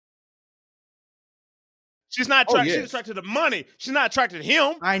She's not Oh, attracted. She's yes. attracted to money. She's not attracted to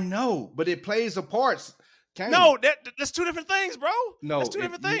him. I know, but it plays a part. Kane. No, that's two different things, bro. No, that's two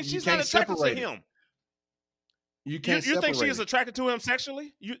different things. you She's not can't attracted to separate it. him. You can't You think she separate is it. attracted to him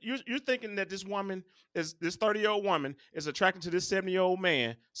sexually? You're thinking that this 30-year-old woman is attracted to this 70-year-old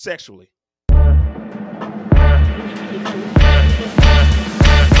man sexually.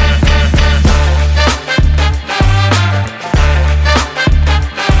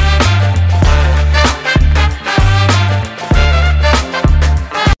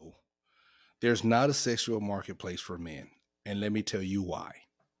 There's not a sexual marketplace for men. And let me tell you why.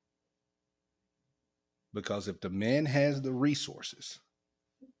 Because if the man has the resources,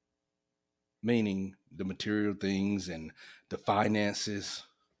 meaning the material things and the finances,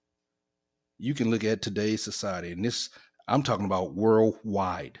 you can look at today's society. And this, I'm talking about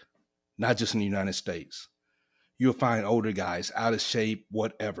worldwide, not just in the United States. You'll find older guys out of shape,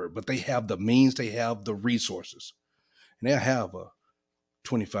 whatever, but they have the means, they have the resources. And they'll have a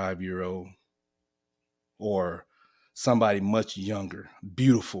 25-year-old or somebody much younger,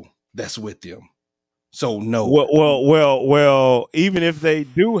 beautiful, that's with them. So no. Well. Even if they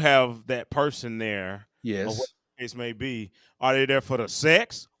do have that person there, Yes, or what the case may be, are they there for the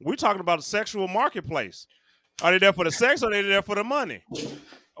sex? We're talking about a sexual marketplace. Are they there for the sex, or are they there for the money?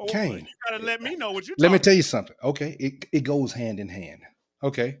 Kane, you gotta let me know what you're. Let me tell you something. Okay, it goes hand in hand.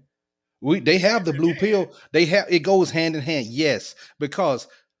 Okay, they have the blue pill. It goes hand in hand. Yes, because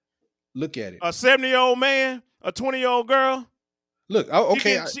look at it. A 70-year-old man, a 20-year-old girl. Look,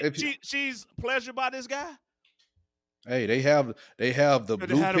 okay. She's pleasured by this guy. Hey, they have the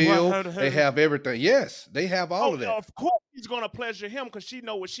blue pill. They have everything. Yes, they have all of that. Of course, she's gonna pleasure him because she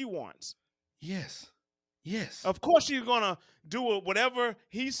know what she wants. Yes. Of course, she's gonna do whatever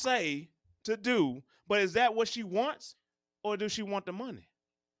he say to do. But is that what she wants, or does she want the money?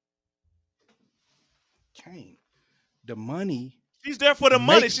 Kane, the money. She's there for the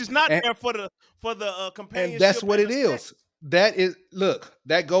money. She's not there for the companionship. And that's what it is.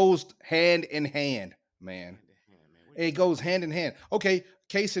 That goes hand in hand, man. It goes hand in hand. Okay,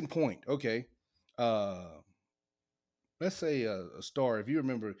 case in point. Okay, let's say a star. If you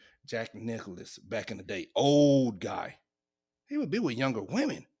remember Jack Nicklaus back in the day, old guy, he would be with younger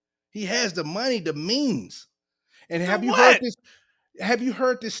women. He has the money, the means. And have you heard this? Have you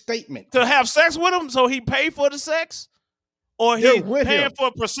heard this statement? To have sex with him, so he pay for the sex, or he paying for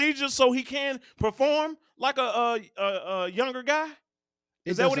a procedure so he can perform like a younger guy?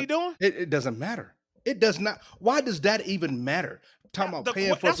 Is that what he doing? It doesn't matter. It does not. Why does that even matter? Talking about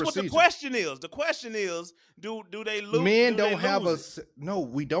paying for a procedure. That's what the question is. The question is, do they lose? Men don't have a. No,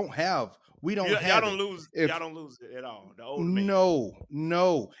 we don't have. We don't have. Y'all don't lose. Y'all don't lose it at all. The old men.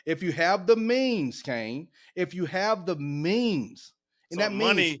 No. If you have the means, Kane. If you have the means, and so that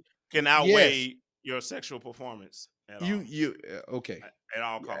money can outweigh your sexual performance. Okay. At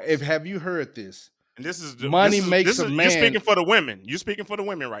all costs. Have you heard this? And this is money makes a man. You're speaking for the women. You're speaking for the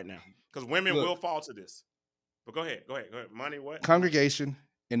women right now, because women will fall to this. But go ahead. Money, what? Congregation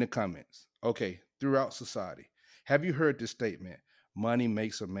in the comments. Okay, throughout society, have you heard this statement? Money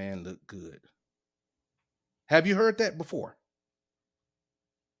makes a man look good. Have you heard that before?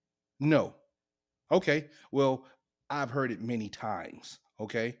 No. Okay. Well, I've heard it many times.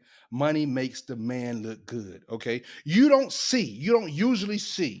 Okay. Money makes the man look good. Okay. You don't usually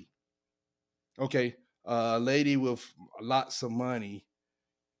see, okay, a lady with lots of money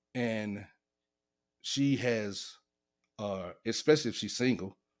and she has, especially if she's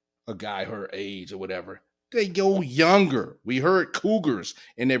single, a guy her age or whatever, they go younger. We heard cougars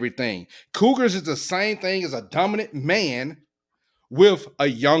and everything. Cougars is the same thing as a dominant man with a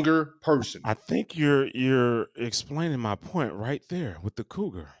younger person. I think you're explaining my point right there with the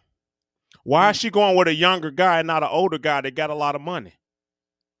cougar. Why is she going with a younger guy and not an older guy that got a lot of money?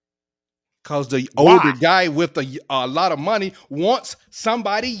 Because the older guy with a lot of money wants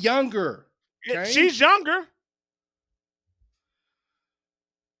somebody younger. Okay? She's younger.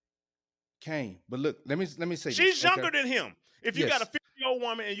 Kane, but look, let me say she's younger than him. If you got a 50-year-old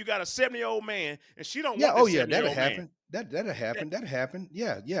woman and you got a 70-year-old man, and she don't want that'll happen. That'll happen.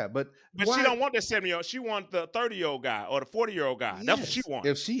 Yeah. But she don't want that 70-year-old. She wants the 30-year-old guy or the 40-year-old guy. Yes. That's what she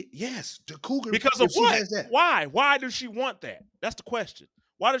wants. The cougar. Because of what? Why? Why does she want that? That's the question.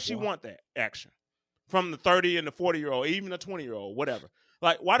 Why does she want that action from the 30 and the 40-year-old, even the 20-year-old, whatever?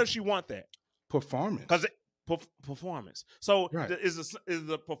 Like, why does she want that? Performance. Because performance. So is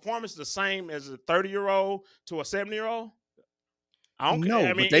the performance the same as a 30-year-old to a 70-year-old? I don't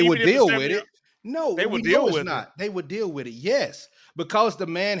know. But they would deal with it. No, they would deal with it. They would deal with it. Yes, Because the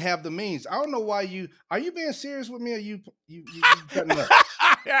man have the means. I don't know why are you being serious with me or you cutting up?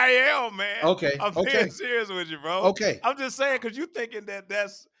 I am, man. Okay. I'm being serious with you, bro. Okay. I'm just saying because you're thinking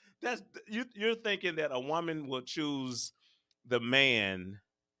you're thinking that a woman will choose the man,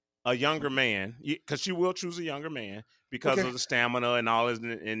 a younger man, because she will choose a younger man because of the stamina and all his,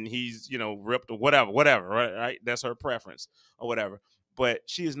 and he's ripped or whatever, right? That's her preference or whatever. But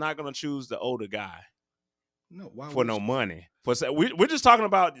she is not going to choose the older guy. No, why for no money. We're just talking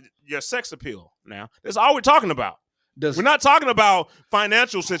about your sex appeal now. That's all we're talking about. We're not talking about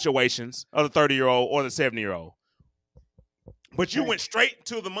financial situations of the 30-year-old or the 70-year-old. But you went straight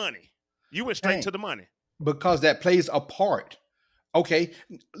to the money. You went straight to the money. Because that plays a part. Okay,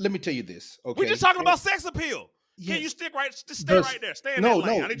 let me tell you this. Okay, we're just talking about sex appeal. Yes. Can you stay right there? Stay in that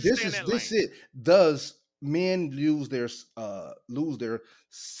lane. I need you to stay in that lane. This is does men lose their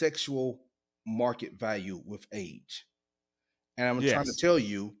sexual market value with age? And I'm trying to tell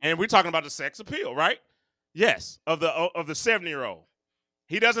you. And we're talking about the sex appeal, right? Yes, of the 70-year-old.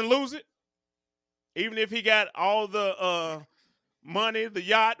 He doesn't lose it, even if he got all the money, the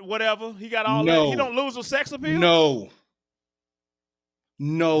yacht, whatever. He got all that. He don't lose the sex appeal.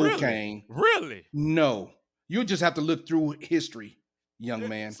 No, really? Kane. Really? No. You just have to look through history, young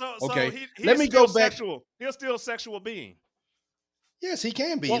man. Okay. Let me go back. He's still a sexual being. Yes, he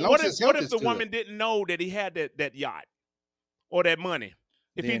can be. What if the woman didn't know that he had that yacht or that money?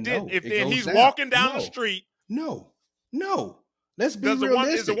 If he didn't, he's walking down the street. No. Let's be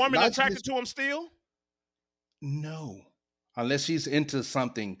realistic. Is the woman attracted to him still? No. Unless she's into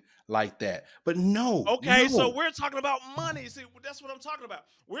something like that. But no. Okay, so we're talking about money. See, that's what I'm talking about.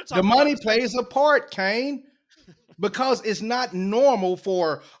 We're talking the money plays a part, Kane. Because it's not normal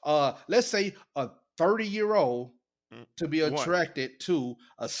for let's say a 30-year-old to be attracted to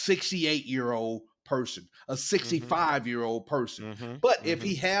a 68-year-old person, a 65-year-old person. But if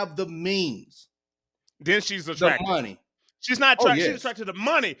he have the means, then she's attracted. The money. She's not attracted. She's attracted to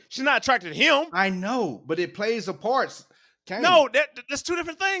money. She's not attracted to him. I know, but it plays a part. Kane. No, that's two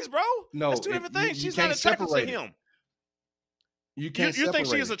different things, bro. No, that's two different things. She's not attracted to him. You can't. You think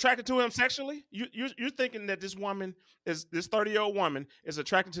she is attracted to him sexually? You're thinking that this 30-year-old woman is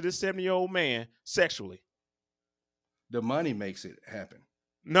attracted to this 70-year-old man sexually. The money makes it happen.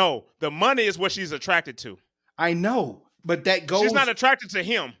 No, the money is what she's attracted to. I know, but that goes. She's not attracted to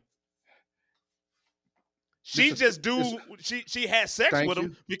him. She she has sex with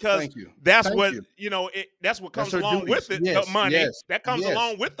him because that's what that's what comes along with it. The money that comes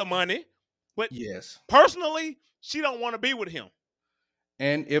along with the money. But personally, she don't want to be with him.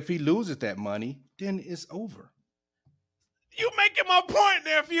 And if he loses that money, then it's over. You making my point,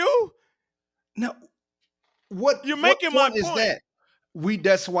 nephew. No, what you're making my point is that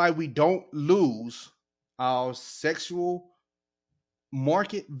that's why we don't lose our sexual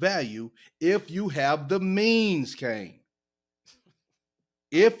market value if you have the means, Kane.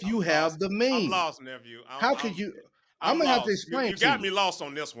 If you have the means. I'm lost, nephew. How could you? I'm gonna have to explain. You got me lost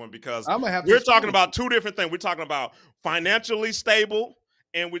on this one because we're talking about two different things. We're talking about financially stable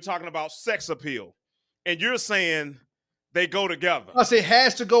and we're talking about sex appeal. And you're saying they go together. Plus, it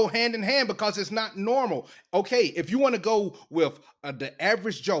has to go hand in hand because it's not normal. Okay, if you want to go with the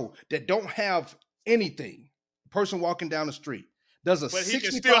average Joe that don't have anything, person walking down the street, but he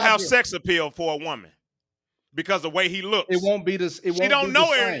can still have sex appeal for a woman because the way he looks. It won't be this. She don't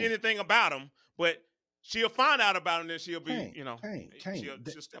know anything about him, but she'll find out about him and she'll be,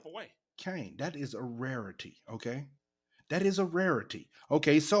 she'll step away. Kane, that is a rarity, okay? That is a rarity.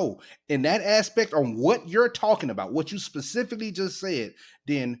 Okay, so in that aspect on what you're talking about, what you specifically just said,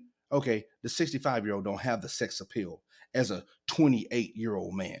 then, okay, the 65-year-old don't have the sex appeal as a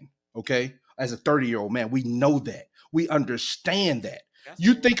 28-year-old man, okay? As a 30-year-old man, we know that. We understand that.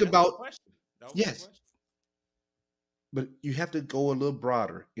 You think about, yes, but you have to go a little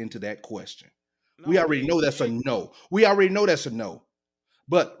broader into that question. No, we already know that's a no. We already know that's a no.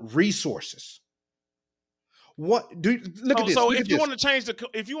 But resources. Look at this. So if you want to change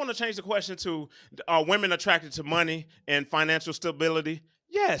the question to are women attracted to money and financial stability?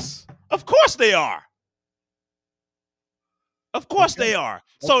 Yes, of course they are. Of course they are.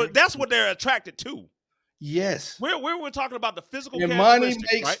 So that's what they're attracted to. Yes. We're talking about the physical. And money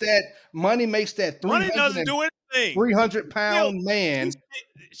makes that. Money makes that. Money doesn't do anything. 300-pound man.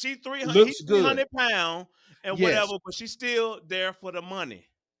 She's 300. He's 300 pounds and whatever, but she's still there for the money.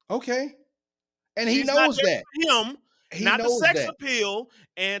 Okay. And he knows that. Not the sex appeal,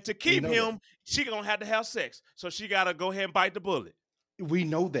 and to keep him, she gonna have to have sex. So she gotta go ahead and bite the bullet. We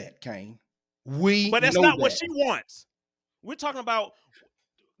know that, Kane. But that's not what she wants. We're talking about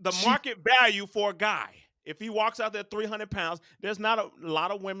the market value for a guy. If he walks out there 300 pounds, there's not a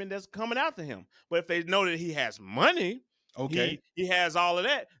lot of women that's coming after him. But if they know that he has money, Okay. he has all of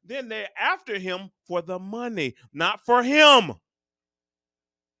that, then they're after him for the money, not for him.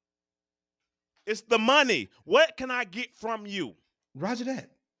 It's the money. What can I get from you? Roger that.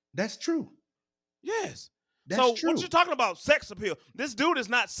 That's true. Yes. That's so true. what you talking about? Sex appeal. This dude is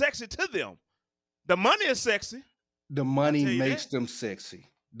not sexy to them. The money is sexy. The money makes them sexy.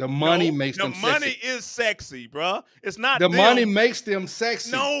 The money makes them sexy. The money is sexy, bro. It's not the them. money makes them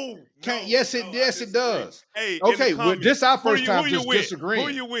sexy. Yes, it does. Hey, okay, well, this is our first time just disagreeing.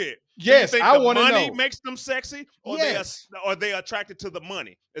 Who you with? Yes, I want to know. Money makes them sexy, or yes. they attracted to the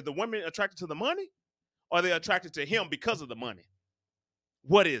money? Is the women attracted to the money, or are they attracted to him because of the money?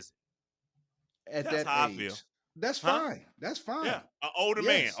 What is it? That's how age. I feel. That's fine. That's fine. Yeah, an older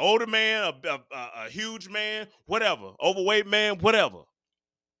man, a huge man, whatever, overweight man, whatever.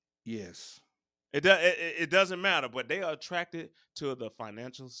 Yes. It doesn't matter, but they are attracted to the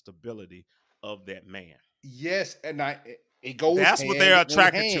financial stability of that man. Yes, and it goes. That's what they're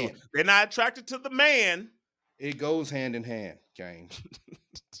attracted to. They're not attracted to the man. It goes hand in hand, Kane.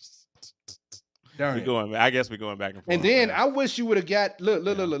 I guess we're going back and forth. And then I wish you would have got look.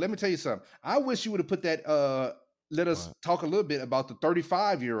 Let me tell you something. I wish you would have put that. Let us talk a little bit about the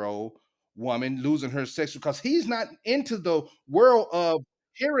 35-year-old woman losing her sex because he's not into the world of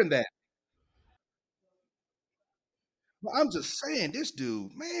hearing that. But I'm just saying, this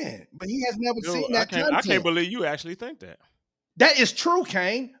dude, man, but he has never seen that content. I can't believe you actually think that. That is true,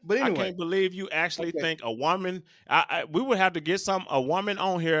 Kane. But anyway, I can't believe you actually think a woman. We would have to get a woman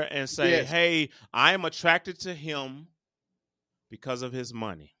on here and say, "Hey, I am attracted to him because of his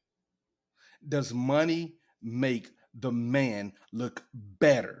money." Does money make the man look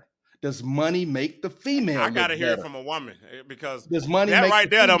better? Does money make the female? I gotta hear it from a woman because does money that make right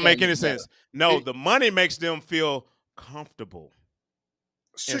there don't make any sense. No, the money makes them feel comfortable,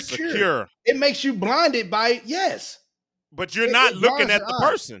 secure. It makes you blinded by but you're not looking at the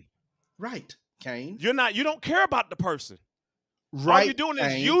person, right, Kane? You don't care about the person, right? All you're doing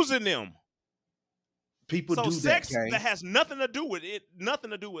is using them. People do sex that, Kane. That has nothing to do with it.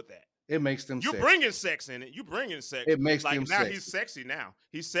 Nothing to do with that. It makes them. You're bringing sex in it. You bringing sex. It makes them now. sexy. He's sexy now.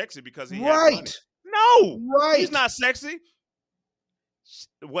 He's sexy because he has money. No, right. He's not sexy.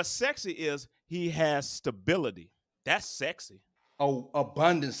 What's sexy is he has stability. That's sexy. Oh,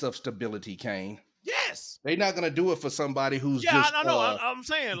 abundance of stability, Kane. Yes. They're not gonna do it for somebody who's just. I know. I'm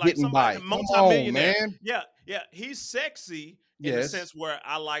saying like somebody multi-millionaire. Yeah. He's sexy in the sense where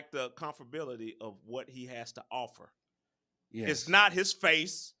I like the comfortability of what he has to offer. Yes. It's not his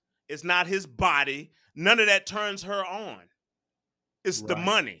face. It's not his body. None of that turns her on. It's the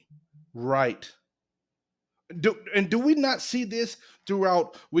money. Right. Do we not see this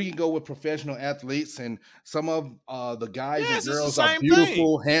throughout? We can go with professional athletes and some of the guys and girls are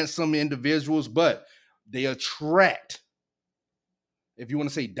beautiful, handsome individuals, but they attract, if you want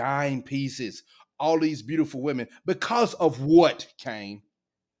to say dime pieces, all these beautiful women because of what, Kane?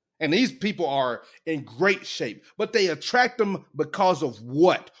 And these people are in great shape, but they attract them because of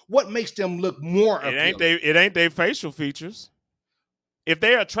what? What makes them look more appealing? It ain't their facial features. If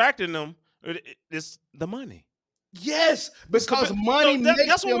they're attracting them, it's the money. Yes, because money makes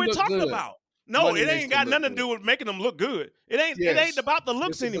that's what them we're look talking good. about. No, money it ain't got nothing to do with making them look good. It ain't about the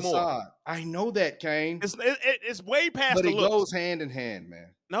looks anymore. I know that, Kane. It's way past but the looks. But it goes hand in hand, man.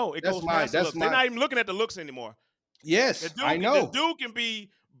 No, it goes past the looks. They're not even looking at the looks anymore. Yes, I know. The dude can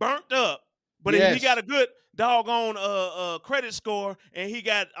be burnt up, but if he got a good doggone credit score and he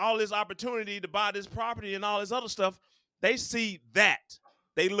got all this opportunity to buy this property and all this other stuff, they see that.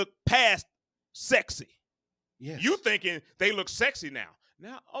 They look past sexy. Yes. You thinking they look sexy now.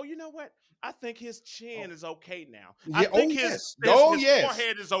 Now, you know what? I think his chin is okay now. I think his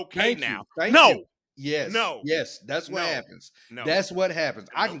forehead is okay now. Thank you. Yes. No. Yes. That's what happens. No. That's what happens.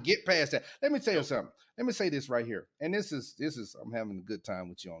 No. I can get past that. Let me tell you something. Let me say this right here. And this is I'm having a good time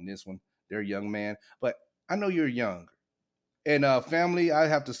with you on this one. They're a young man, but I know you're young. And family, I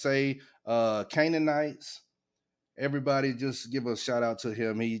have to say, Canaanites, everybody just give a shout out to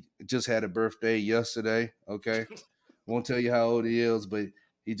him. He just had a birthday yesterday. Okay. Won't tell you how old he is, but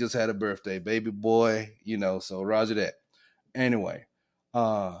he just had a birthday, baby boy, so roger that. Anyway,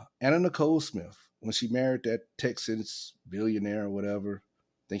 Anna Nicole Smith, when she married that Texas billionaire or whatever,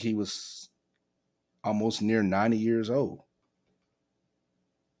 I think he was almost near 90 years old.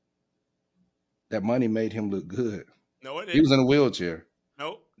 That money made him look good. No, it didn't. He was in a wheelchair.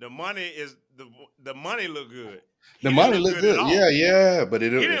 No, the money is the money look good. He The didn't money look looked good at good. all. Yeah, but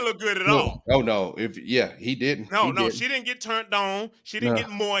it He didn't look good at no. all. Oh no. He didn't. No, He no, didn't. she didn't get turned on. She didn't No. get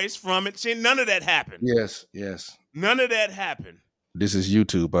moist from it. None of that happened. Yes. None of that happened. This is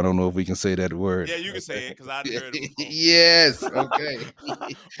YouTube. I don't know if we can say that word. Yeah, you can say it because I heard it before. Yes. Okay.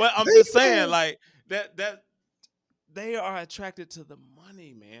 But I'm just saying, like that they are attracted to the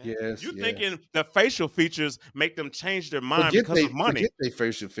money, man. Yes. You thinking the facial features make them change their mind Forget because of money? Forget their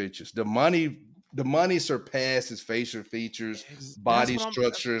facial features. The money surpasses facial features, body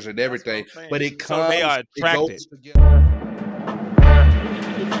structures, and everything. But it comes. So they are It attracted. goes together.